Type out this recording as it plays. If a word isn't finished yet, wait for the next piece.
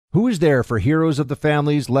Who is there for heroes of the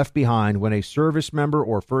families left behind when a service member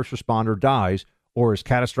or first responder dies or is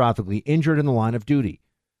catastrophically injured in the line of duty?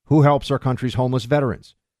 Who helps our country's homeless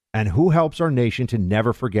veterans? And who helps our nation to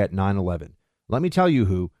never forget 9/11? Let me tell you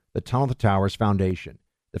who, the Tunnel to Towers Foundation.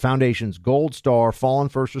 The Foundation's Gold Star, Fallen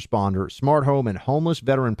First Responder, Smart Home, and Homeless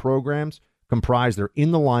Veteran programs comprise their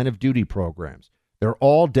In the Line of Duty programs. They're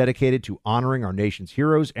all dedicated to honoring our nation's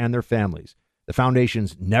heroes and their families. The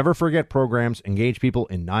Foundation's Never Forget programs engage people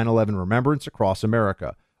in 9/11 remembrance across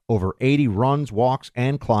America. Over 80 runs, walks,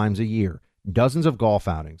 and climbs a year. Dozens of golf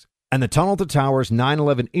outings. And the Tunnel to Towers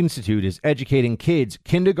 9/11 Institute is educating kids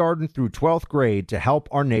kindergarten through 12th grade to help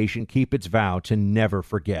our nation keep its vow to never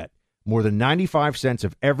forget. More than 95 cents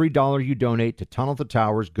of every dollar you donate to Tunnel to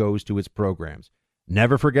Towers goes to its programs.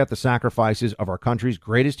 Never forget the sacrifices of our country's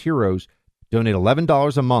greatest heroes. Donate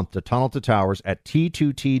 $11 a month to Tunnel to Towers at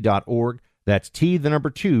T2T.org. That's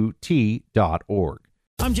T2T.org.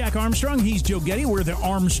 I'm Jack Armstrong. He's Joe Getty. We're the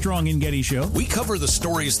Armstrong and Getty Show. We cover the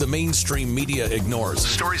stories the mainstream media ignores.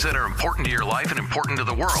 Stories that are important to your life and important to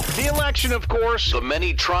the world. The election, of course. The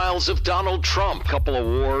many trials of Donald Trump. Couple of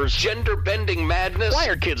wars. Gender-bending madness. Why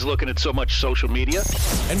are kids looking at so much social media?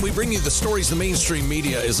 And we bring you the stories the mainstream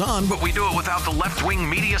media is on, But we do it without the left-wing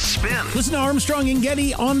media spin. Listen to Armstrong and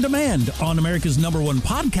Getty on demand on America's #1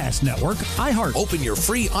 podcast network, iHeart. Open your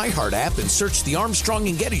free iHeart app and search The Armstrong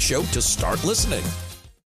and Getty Show to start listening.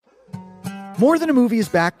 More Than a Movie is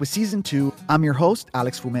back with Season 2. I'm your host,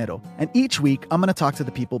 Alex Fumero, and each week I'm going to talk to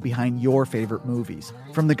the people behind your favorite movies.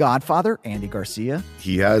 From The Godfather, Andy Garcia.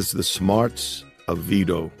 He has the smarts of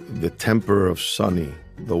Vito, the temper of Sonny,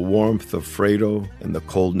 the warmth of Fredo, and the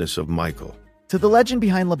coldness of Michael. To the legend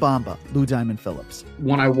behind La Bamba, Lou Diamond Phillips.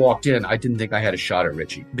 When I walked in, I didn't think I had a shot at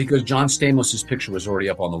Richie because John Stamos' picture was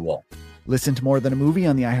already up on the wall. Listen to More Than a Movie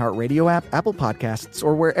on the iHeartRadio app, Apple Podcasts,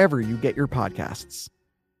 or wherever you get your podcasts.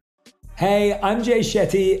 Hey, I'm Jay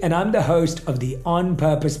Shetty, and I'm the host of the On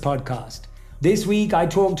Purpose podcast. This week, I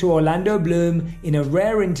talked to Orlando Bloom in a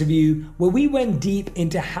rare interview where we went deep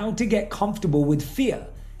into how to get comfortable with fear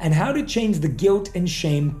and how to change the guilt and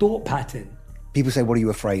shame thought pattern. People say, what are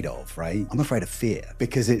you afraid of, right? I'm afraid of fear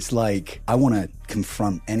because it's like I want to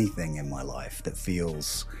confront anything in my life that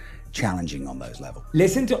feels challenging on those levels.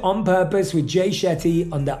 Listen to On Purpose with Jay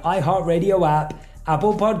Shetty on the iHeartRadio app,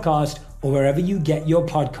 Apple Podcast, or wherever you get your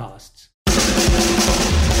podcasts.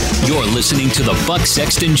 You're listening to the Buck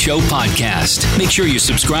Sexton Show podcast. Make sure you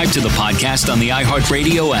subscribe to the podcast on the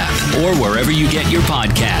iHeartRadio app or wherever you get your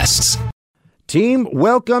podcasts. Team,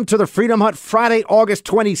 welcome to the Freedom Hut Friday, August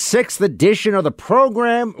 26th edition of the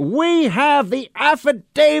program. We have the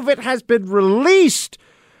affidavit has been released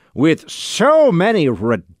with so many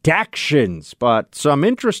redactions, but some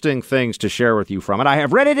interesting things to share with you from it. I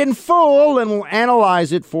have read it in full and will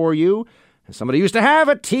analyze it for you. Somebody used to have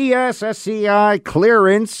a TSSCI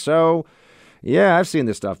clearance, so yeah, I've seen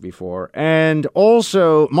this stuff before. And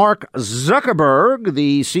also, Mark Zuckerberg,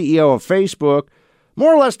 the CEO of Facebook,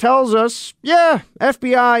 more or less tells us, yeah,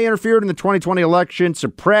 FBI interfered in the 2020 election,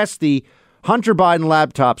 suppressed the Hunter Biden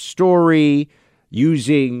laptop story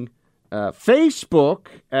using Facebook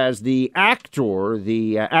as the actor,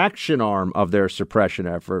 the action arm of their suppression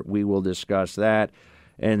effort. We will discuss that.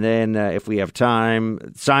 And then, if we have time,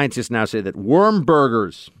 scientists now say that worm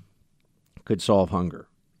burgers could solve hunger.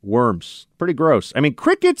 Worms. Pretty gross. I mean,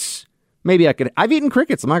 crickets, maybe I've eaten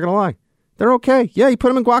crickets, I'm not going to lie. They're okay. Yeah, you put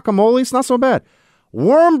them in guacamole, it's not so bad.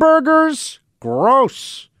 Worm burgers,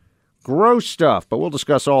 gross. Gross stuff. But we'll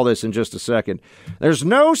discuss all this in just a second. There's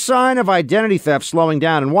no sign of identity theft slowing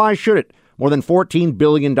down, and why should it? More than $14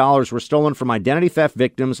 billion were stolen from identity theft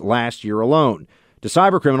victims last year alone. To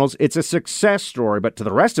cybercriminals, it's a success story, but to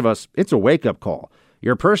the rest of us, it's a wake-up call.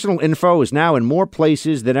 Your personal info is now in more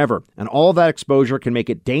places than ever, and all that exposure can make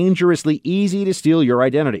it dangerously easy to steal your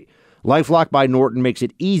identity. LifeLock by Norton makes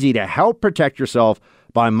it easy to help protect yourself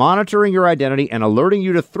by monitoring your identity and alerting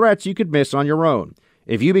you to threats you could miss on your own.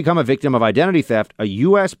 If you become a victim of identity theft, a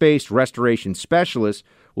U.S.-based restoration specialist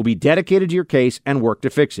will be dedicated to your case and work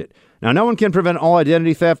to fix it. Now, no one can prevent all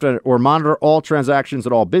identity theft or monitor all transactions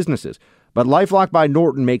at all businesses, but LifeLock by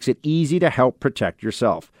Norton makes it easy to help protect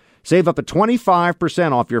yourself. Save up to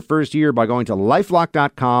 25% off your first year by going to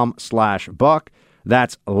LifeLock.com/Buck.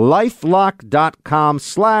 That's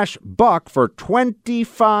LifeLock.com/Buck for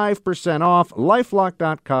 25% off.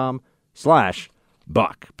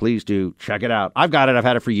 LifeLock.com/Buck. Please do check it out. I've got it. I've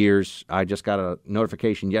had it for years. I just got a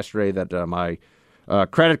notification yesterday that my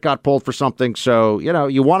credit got pulled for something. So,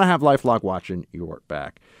 you want to have LifeLock watching your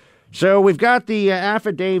back. So we've got the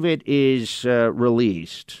affidavit is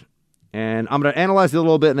released, and I'm going to analyze it a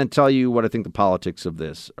little bit and then tell you what I think the politics of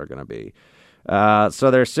this are going to be.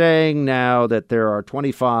 So they're saying now that there are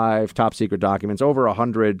 25 top secret documents, over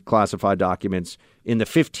 100 classified documents in the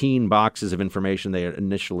 15 boxes of information they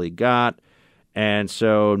initially got. And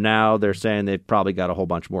so now they're saying they've probably got a whole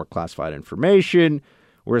bunch more classified information.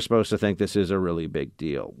 We're supposed to think this is a really big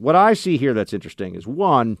deal. What I see here that's interesting is,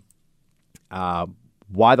 one,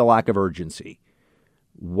 why the lack of urgency?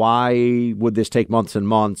 Why would this take months and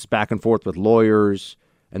months back and forth with lawyers?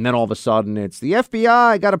 And then all of a sudden it's the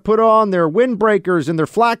FBI got to put on their windbreakers and their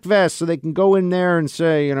flak vests so they can go in there and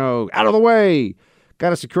say, out of the way.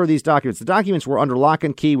 Got to secure these documents. The documents were under lock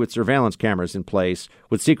and key with surveillance cameras in place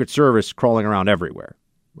with Secret Service crawling around everywhere.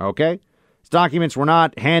 Okay? These documents were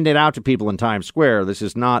not handed out to people in Times Square. This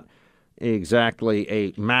is not exactly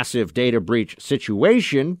a massive data breach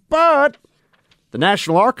situation, but the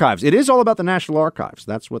National Archives. It is all about the National Archives.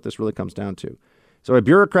 That's what this really comes down to. So a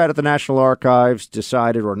bureaucrat at the National Archives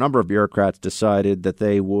decided, or a number of bureaucrats decided, that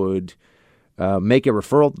they would make a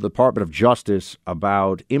referral to the Department of Justice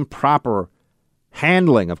about improper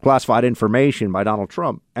handling of classified information by Donald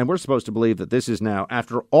Trump. And we're supposed to believe that this is now,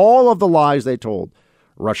 after all of the lies they told,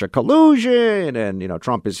 Russia collusion and,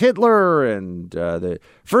 Trump is Hitler and the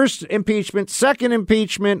first impeachment, second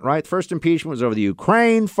impeachment, right? The first impeachment was over the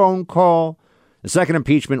Ukraine phone call. The second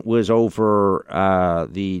impeachment was over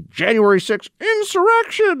the January 6th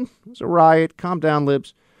insurrection. It was a riot. Calm down,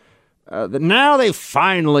 libs. Now they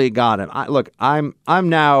finally got him. I'm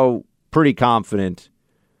now pretty confident.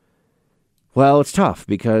 Well, it's tough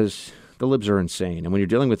because the libs are insane. And when you're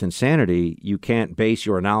dealing with insanity, you can't base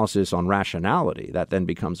your analysis on rationality. That then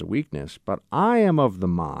becomes a weakness. But I am of the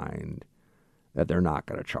mind that they're not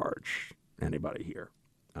going to charge anybody here.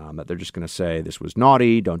 That they're just going to say this was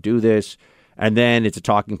naughty, don't do this. And then it's a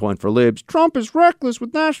talking point for libs. Trump is reckless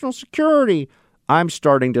with national security. I'm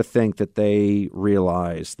starting to think that they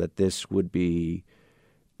realize that this would be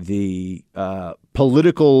the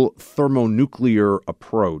political thermonuclear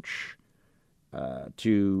approach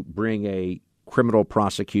to bring a criminal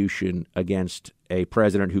prosecution against a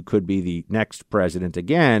president who could be the next president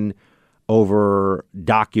again over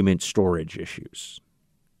document storage issues.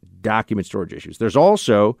 There's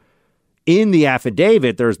also, in the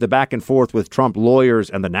affidavit, there's the back and forth with Trump lawyers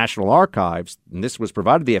and the National Archives, and this was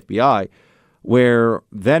provided to the FBI, where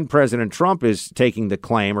then President Trump is taking the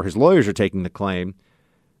claim, or his lawyers are taking the claim,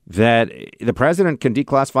 that the president can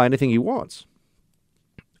declassify anything he wants.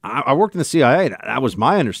 I worked in the CIA. That was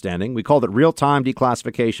my understanding. We called it real-time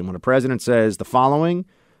declassification. When a president says the following,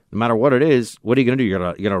 no matter what it is, what are you going to do? You're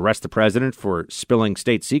going to arrest the president for spilling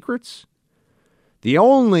state secrets? The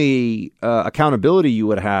only accountability you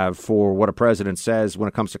would have for what a president says when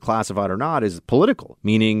it comes to classified or not is political,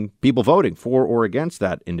 meaning people voting for or against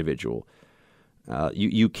that individual.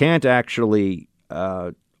 You can't actually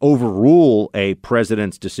overrule a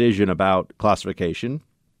president's decision about classification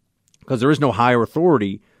because there is no higher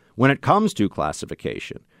authority when it comes to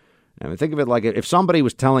classification. I mean, think of it like if somebody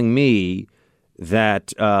was telling me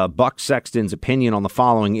that Buck Sexton's opinion on the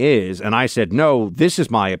following is, and I said, no, this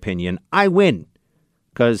is my opinion, I win.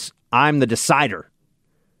 Because I'm the decider.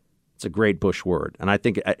 It's a great Bush word. And I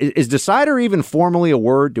think, is decider even formally a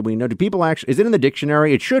word? Do we know? Do people actually, is it in the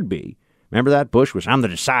dictionary? It should be. Remember that? Bush was, I'm the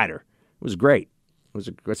decider. It was great.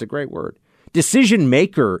 It's a great word. Decision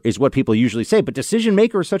maker is what people usually say, but decision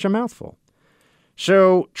maker is such a mouthful.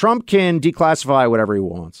 So Trump can declassify whatever he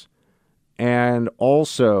wants. And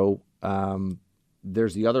also,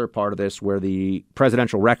 there's the other part of this where the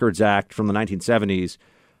Presidential Records Act from the 1970s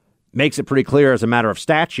makes it pretty clear as a matter of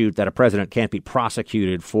statute that a president can't be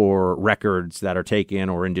prosecuted for records that are taken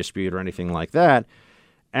or in dispute or anything like that.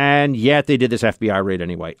 And yet they did this FBI raid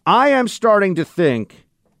anyway. I am starting to think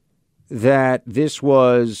that this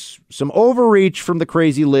was some overreach from the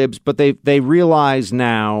crazy libs, but they realize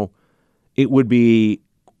now it would be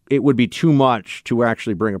too much to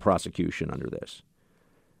actually bring a prosecution under this.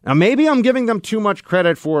 Now, maybe I'm giving them too much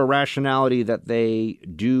credit for a rationality that they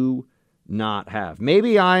do not have.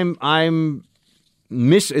 Maybe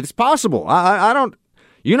it's possible. I don't,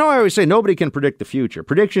 I always say nobody can predict the future.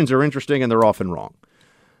 Predictions are interesting and they're often wrong.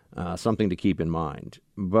 Something to keep in mind.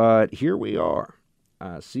 But here we are,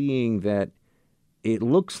 seeing that it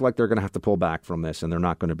looks like they're going to have to pull back from this and they're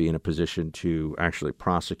not going to be in a position to actually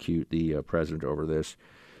prosecute the president over this.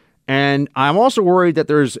 And I'm also worried that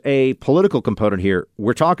there's a political component here.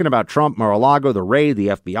 We're talking about Trump, Mar-a-Lago, the raid, the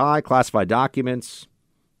FBI, classified documents.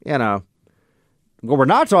 What we're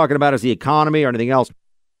not talking about is the economy or anything else.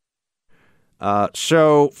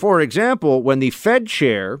 So, for example, when the Fed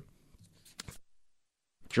chair,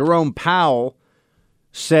 Jerome Powell,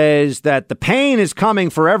 says that the pain is coming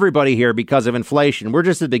for everybody here because of inflation. We're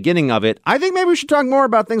just at the beginning of it. I think maybe we should talk more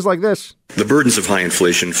about things like this. The burdens of high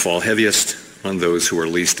inflation fall heaviest on those who are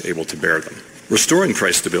least able to bear them. Restoring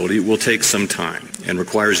price stability will take some time and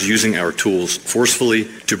requires using our tools forcefully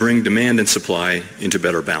to bring demand and supply into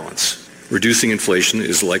better balance. Reducing inflation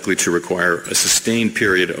is likely to require a sustained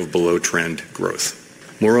period of below-trend growth.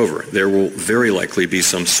 Moreover, there will very likely be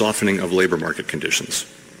some softening of labor market conditions.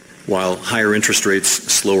 While higher interest rates,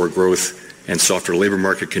 slower growth, and softer labor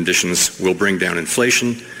market conditions will bring down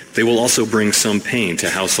inflation, they will also bring some pain to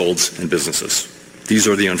households and businesses. These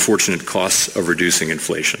are the unfortunate costs of reducing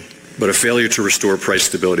inflation. But a failure to restore price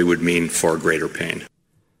stability would mean far greater pain.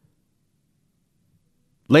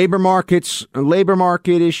 Labor market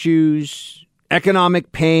issues,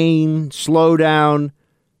 economic pain, slowdown.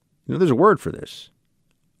 There's a word for this.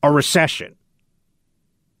 A recession.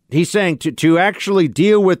 He's saying to actually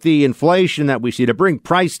deal with the inflation that we see, to bring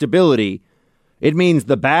price stability, it means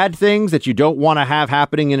the bad things that you don't want to have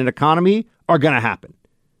happening in an economy are going to happen.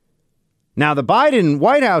 Now, the Biden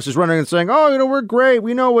White House is running and saying, we're great.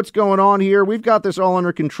 We know what's going on here. We've got this all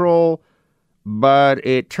under control. But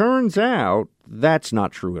it turns out that's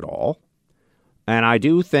not true at all. And I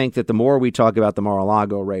do think that the more we talk about the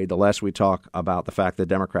Mar-a-Lago raid, the less we talk about the fact that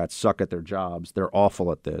Democrats suck at their jobs. They're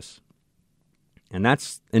awful at this. And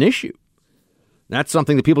that's an issue. That's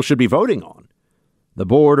something that people should be voting on. The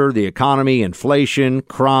border, the economy, inflation,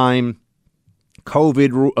 crime,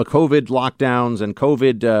 COVID lockdowns, and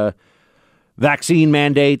COVID vaccine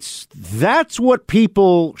mandates. That's what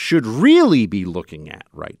people should really be looking at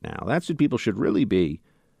right now. That's what people should really be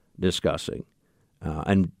discussing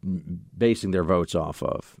and basing their votes off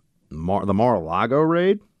of. The Mar-a-Lago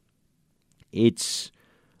raid, it's,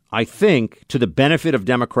 I think, to the benefit of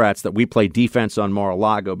Democrats that we play defense on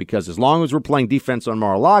Mar-a-Lago, because as long as we're playing defense on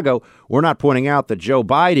Mar-a-Lago, we're not pointing out that Joe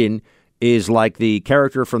Biden is like the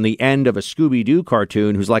character from the end of a Scooby-Doo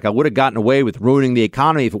cartoon who's like, I would have gotten away with ruining the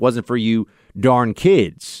economy if it wasn't for you darn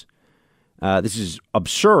kids. This is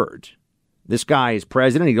absurd. This guy is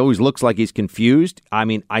president. He always looks like he's confused. I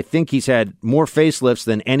mean, I think he's had more facelifts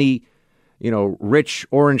than any, rich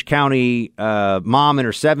Orange County mom in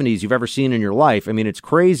her 70s you've ever seen in your life. I mean, it's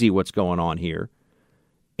crazy what's going on here.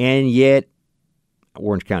 And yet,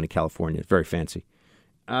 Orange County, California, it's very fancy.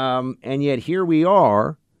 And yet here we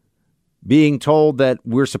are being told that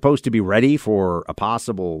we're supposed to be ready for a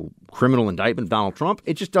possible criminal indictment of Donald Trump.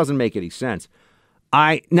 It just doesn't make any sense.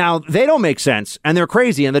 Now, they don't make sense, and they're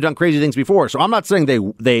crazy, and they've done crazy things before. So I'm not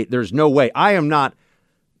saying there's no way. I am not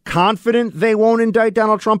confident they won't indict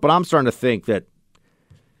Donald Trump, but I'm starting to think that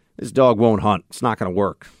this dog won't hunt. It's not going to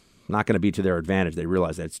work. Not going to be to their advantage. They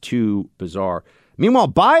realize that it's too bizarre. Meanwhile,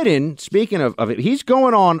 Biden, speaking of it, he's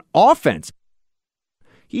going on offense.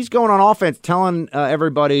 He's going on offense, telling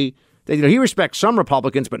everybody that he respects some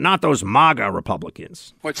Republicans, but not those MAGA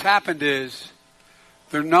Republicans. What's happened is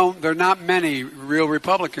there are not many real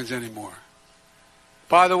Republicans anymore.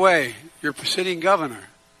 By the way, your sitting governor,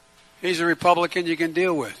 he's a Republican you can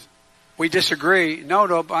deal with. We disagree.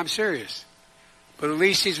 No, I'm serious. But at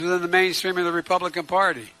least he's within the mainstream of the Republican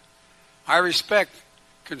Party. I respect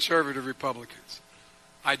conservative Republicans.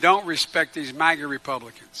 I don't respect these MAGA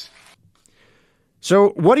Republicans. So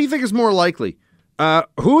what do you think is more likely?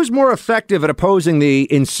 Who's more effective at opposing the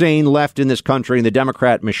insane left in this country and the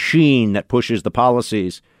Democrat machine that pushes the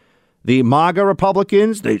policies? The MAGA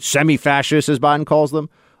Republicans, the semi-fascists, as Biden calls them,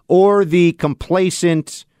 or the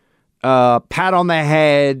complacent, pat on the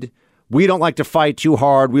head, we don't like to fight too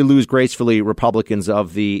hard, we lose gracefully Republicans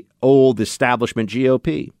of the old establishment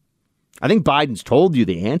GOP? I think Biden's told you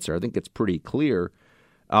the answer. I think it's pretty clear.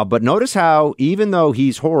 But notice how, even though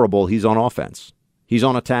he's horrible, he's on offense. He's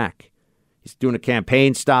on attack. He's doing a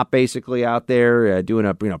campaign stop basically out there, doing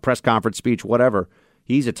a press conference speech, whatever.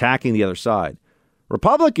 He's attacking the other side.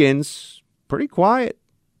 Republicans, pretty quiet.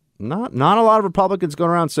 Not a lot of Republicans going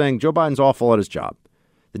around saying Joe Biden's awful at his job.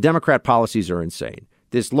 The Democrat policies are insane.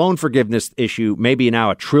 This loan forgiveness issue may be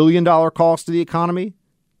now $1 trillion cost to the economy.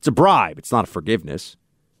 It's a bribe. It's not a forgiveness.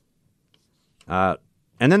 And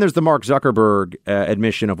then there's the Mark Zuckerberg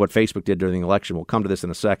admission of what Facebook did during the election. We'll come to this in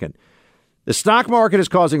a second. The stock market is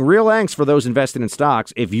causing real angst for those invested in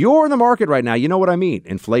stocks. If you're in the market right now, you know what I mean.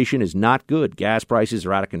 Inflation is not good. Gas prices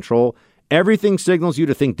are out of control. Everything signals you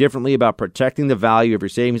to think differently about protecting the value of your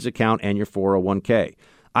savings account and your 401k.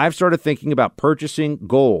 I've started thinking about purchasing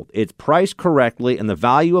gold. It's priced correctly, and the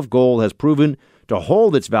value of gold has proven to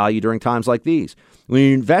hold its value during times like these. When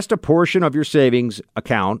you invest a portion of your savings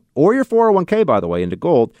account, or your 401k, by the way, into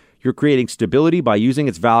gold, you're creating stability by using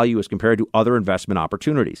its value as compared to other investment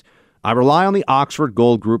opportunities. I rely on the Oxford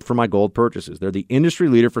Gold Group for my gold purchases. They're the industry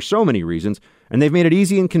leader for so many reasons, and they've made it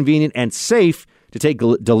easy and convenient and safe to take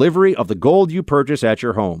delivery of the gold you purchase at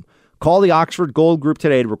your home. Call the Oxford Gold Group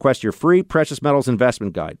today to request your free precious metals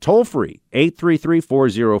investment guide. Toll free,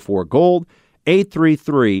 833-404-GOLD,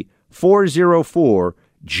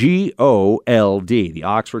 833-404-GOLD. The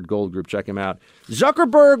Oxford Gold Group. Check him out.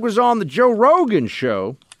 Zuckerberg was on the Joe Rogan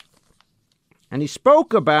show, and he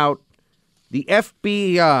spoke about the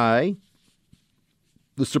FBI,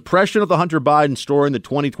 the suppression of the Hunter Biden story in the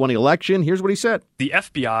 2020 election. Here's what he said. The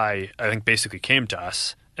FBI, I think, basically came to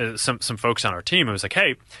us, some folks on our team, and was like,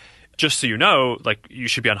 hey, just so you know, like, you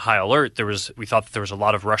should be on high alert. We thought that there was a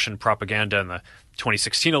lot of Russian propaganda in the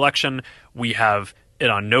 2016 election. We have it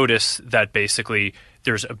on notice that basically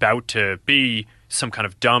there's about to be some kind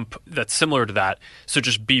of dump that's similar to that. So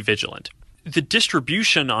just be vigilant. The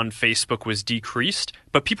distribution on Facebook was decreased,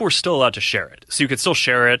 but people were still allowed to share it. So you could still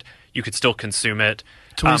share it. You could still consume it.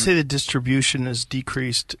 So when you say the distribution is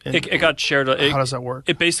decreased, it got shared. How does that work?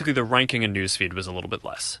 It basically, the ranking in newsfeed was a little bit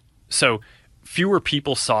less. So fewer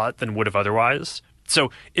people saw it than would have otherwise. So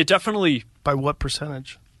it definitely... By what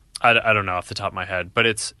percentage? I don't know off the top of my head, but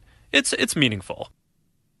it's meaningful.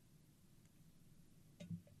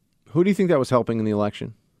 Who do you think that was helping in the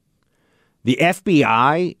election? The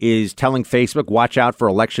FBI is telling Facebook, watch out for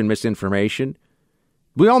election misinformation.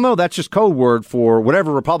 We all know that's just code word for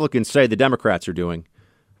whatever Republicans say the Democrats are doing.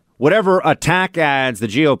 Whatever attack ads the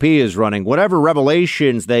GOP is running, whatever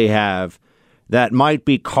revelations they have that might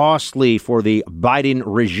be costly for the Biden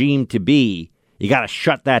regime to be, you got to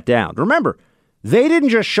shut that down. Remember, they didn't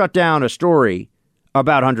just shut down a story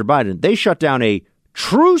about Hunter Biden. They shut down a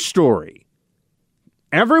true story.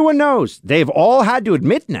 Everyone knows. They've all had to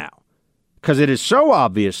admit now, because it is so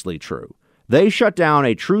obviously true. They shut down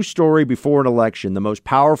a true story before an election, the most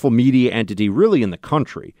powerful media entity really in the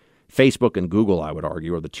country. Facebook and Google, I would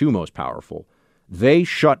argue, are the two most powerful. They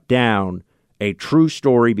shut down a true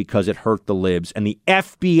story because it hurt the libs, and the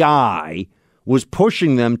FBI was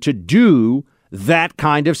pushing them to do that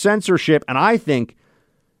kind of censorship. And I think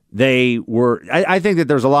they were, I think that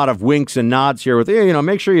there's a lot of winks and nods here with,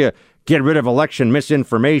 make sure you get rid of election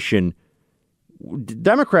misinformation.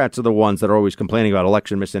 Democrats are the ones that are always complaining about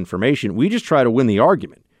election misinformation. We just try to win the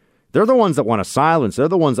argument. They're the ones that want to silence. They're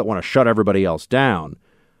the ones that want to shut everybody else down.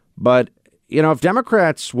 But, if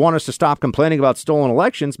Democrats want us to stop complaining about stolen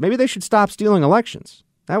elections, maybe they should stop stealing elections.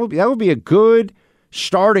 That would be a good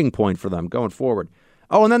starting point for them going forward.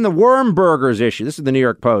 Oh, and then the worm burgers issue. This is the New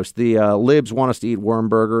York Post. The libs want us to eat worm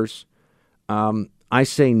burgers. I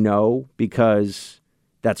say no, because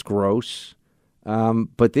that's gross.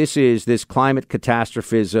 But this climate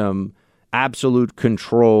catastrophism, absolute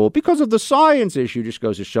control, because of the science issue, just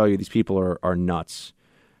goes to show you these people are nuts.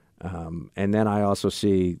 And then I also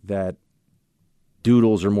see that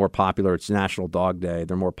doodles are more popular. It's National Dog Day.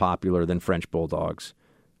 They're more popular than French bulldogs.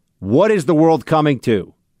 What is the world coming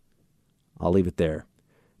to? I'll leave it there.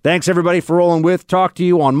 Thanks, everybody, for rolling with. Talk to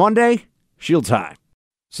you on Monday. Shields high.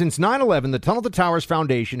 Since 9/11, the Tunnel to Towers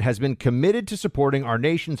Foundation has been committed to supporting our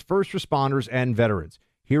nation's first responders and veterans,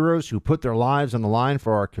 heroes who put their lives on the line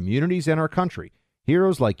for our communities and our country.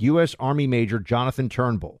 Heroes like U.S. Army Major Jonathan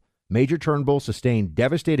Turnbull. Major Turnbull sustained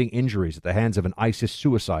devastating injuries at the hands of an ISIS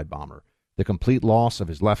suicide bomber. The complete loss of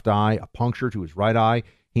his left eye, a puncture to his right eye.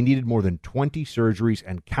 He needed more than 20 surgeries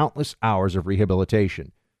and countless hours of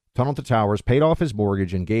rehabilitation. Tunnel to Towers paid off his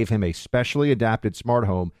mortgage and gave him a specially adapted smart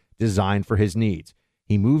home designed for his needs.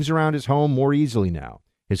 He moves around his home more easily now.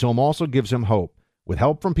 His home also gives him hope. With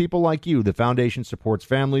help from people like you, the foundation supports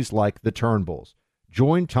families like the Turnbulls.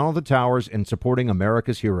 Join Tunnel to Towers in supporting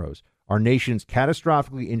America's heroes, our nation's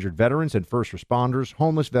catastrophically injured veterans and first responders,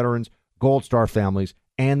 homeless veterans, Gold Star families,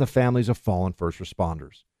 and the families of fallen first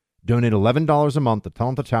responders. Donate $11 a month to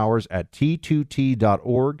Tunnel to Towers at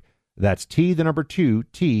T2T.org. That's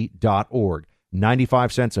T2T.org.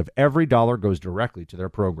 95 cents of every dollar goes directly to their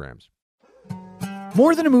programs.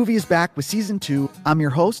 More Than a Movie is back with Season 2. I'm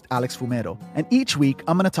your host, Alex Fumero, and each week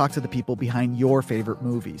I'm going to talk to the people behind your favorite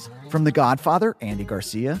movies. From The Godfather, Andy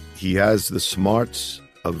Garcia. He has the smarts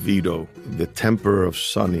of Vito, the temper of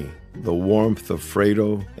Sonny, the warmth of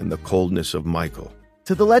Fredo, and the coldness of Michael.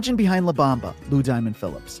 To the legend behind La Bamba, Lou Diamond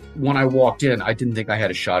Phillips. When I walked in, I didn't think I had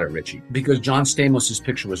a shot at Richie because John Stamos'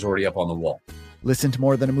 picture was already up on the wall. Listen to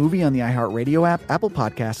More Than a Movie on the iHeartRadio app, Apple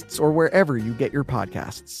Podcasts, or wherever you get your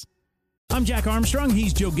podcasts. I'm Jack Armstrong.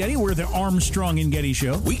 He's Joe Getty. We're the Armstrong and Getty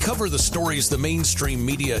Show. We cover the stories the mainstream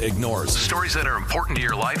media ignores. Stories that are important to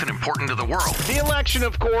your life and important to the world. The election,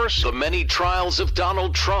 of course. The many trials of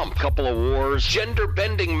Donald Trump. Couple of wars.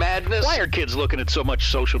 Gender-bending madness. Why are kids looking at so much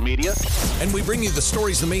social media? And we bring you the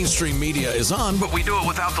stories the mainstream media is on, But we do it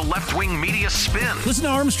without the left-wing media spin. Listen to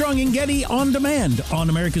Armstrong and Getty on demand on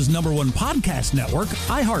America's #1 podcast network,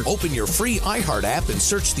 iHeart. Open your free iHeart app and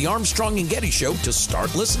search The Armstrong and Getty Show to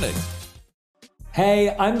start listening.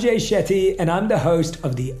 Hey, I'm Jay Shetty, and I'm the host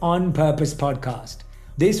of the On Purpose podcast.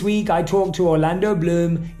 This week, I talked to Orlando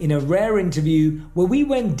Bloom in a rare interview where we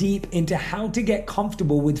went deep into how to get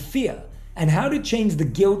comfortable with fear and how to change the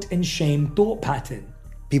guilt and shame thought pattern.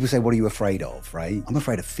 People say, what are you afraid of, right? I'm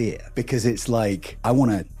afraid of fear because it's like I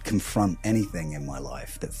want to confront anything in my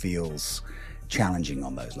life that feels challenging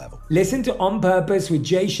on those levels. Listen to On Purpose with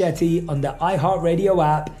Jay Shetty on the iHeartRadio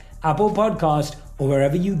app, Apple Podcast, or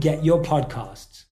wherever you get your podcasts.